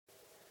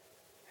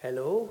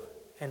Hello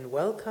and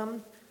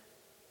welcome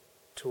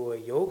to a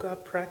yoga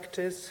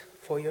practice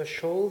for your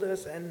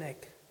shoulders and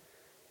neck.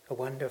 A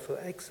wonderful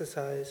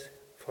exercise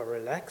for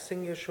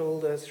relaxing your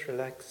shoulders,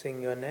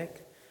 relaxing your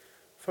neck,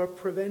 for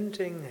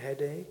preventing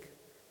headache,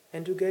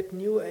 and to get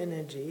new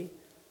energy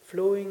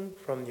flowing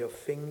from your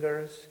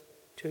fingers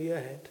to your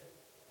head.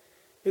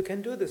 You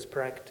can do this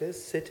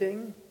practice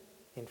sitting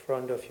in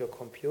front of your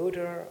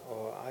computer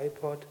or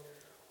iPod,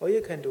 or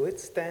you can do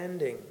it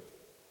standing.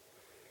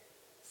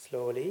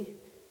 Slowly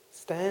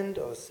stand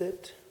or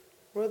sit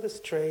with a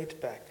straight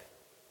back.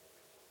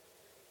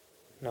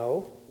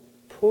 Now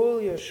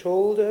pull your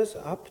shoulders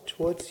up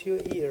towards your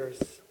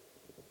ears.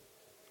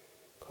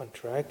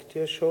 Contract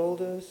your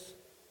shoulders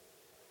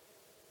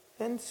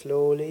and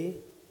slowly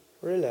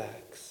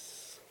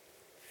relax.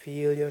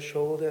 Feel your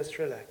shoulders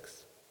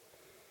relax.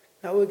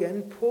 Now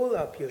again, pull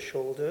up your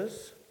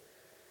shoulders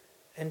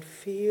and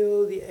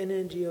feel the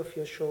energy of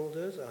your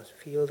shoulders, or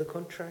feel the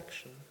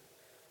contraction.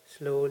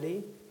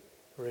 Slowly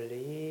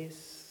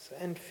release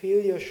and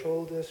feel your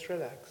shoulders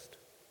relaxed.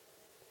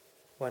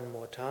 One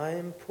more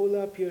time, pull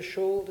up your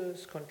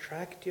shoulders,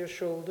 contract your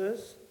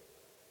shoulders,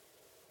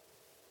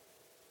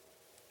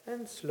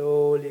 and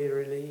slowly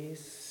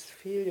release,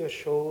 feel your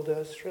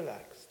shoulders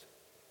relaxed.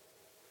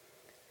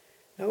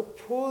 Now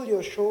pull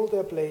your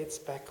shoulder blades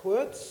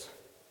backwards,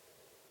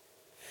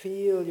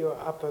 feel your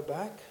upper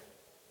back,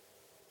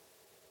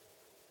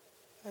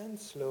 and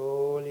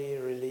slowly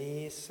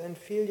release and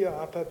feel your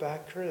upper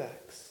back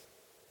relax.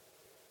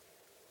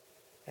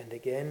 And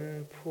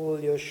again, pull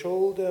your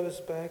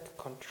shoulders back,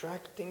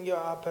 contracting your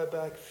upper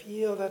back.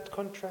 Feel that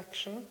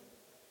contraction.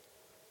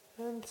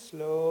 And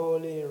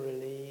slowly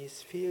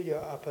release. Feel your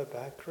upper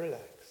back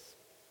relax.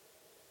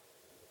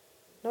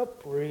 Now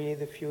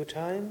breathe a few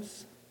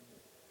times.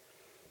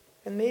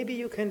 And maybe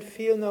you can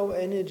feel now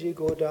energy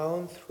go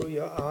down through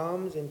your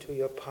arms into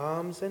your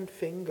palms and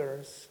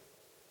fingers.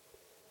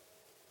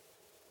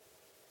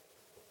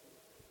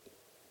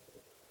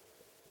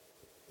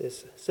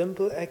 This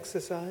simple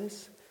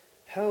exercise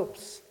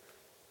helps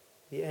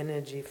the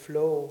energy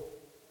flow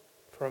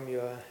from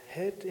your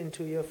head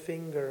into your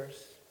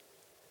fingers.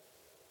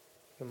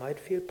 You might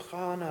feel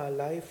prana,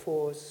 life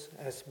force,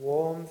 as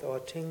warmth or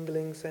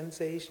tingling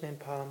sensation in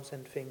palms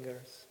and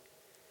fingers.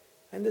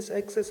 And this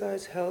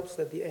exercise helps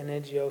that the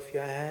energy of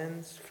your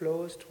hands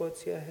flows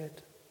towards your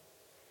head.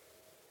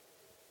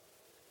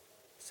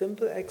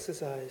 Simple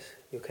exercise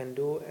you can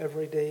do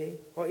every day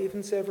or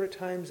even several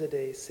times a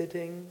day,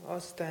 sitting or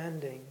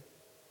standing.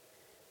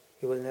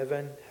 You will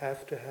never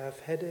have to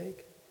have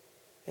headache,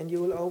 and you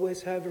will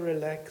always have a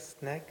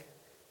relaxed neck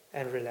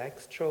and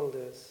relaxed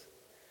shoulders.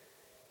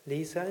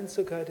 Lisa and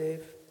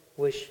Sukadev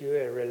wish you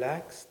a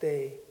relaxed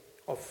day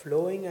of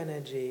flowing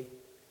energy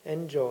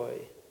and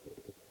joy.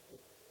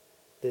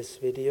 This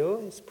video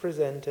is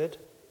presented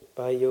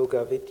by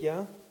Yoga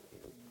Vidya,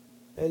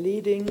 a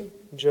leading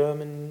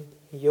German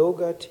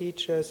yoga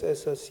teachers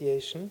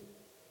association,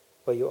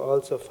 where you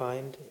also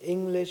find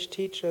English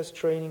teachers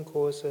training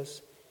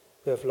courses.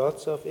 We have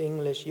lots of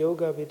English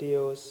yoga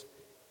videos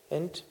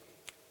and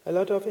a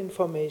lot of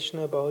information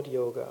about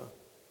yoga.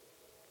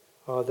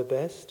 All the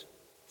best.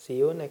 See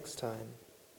you next time.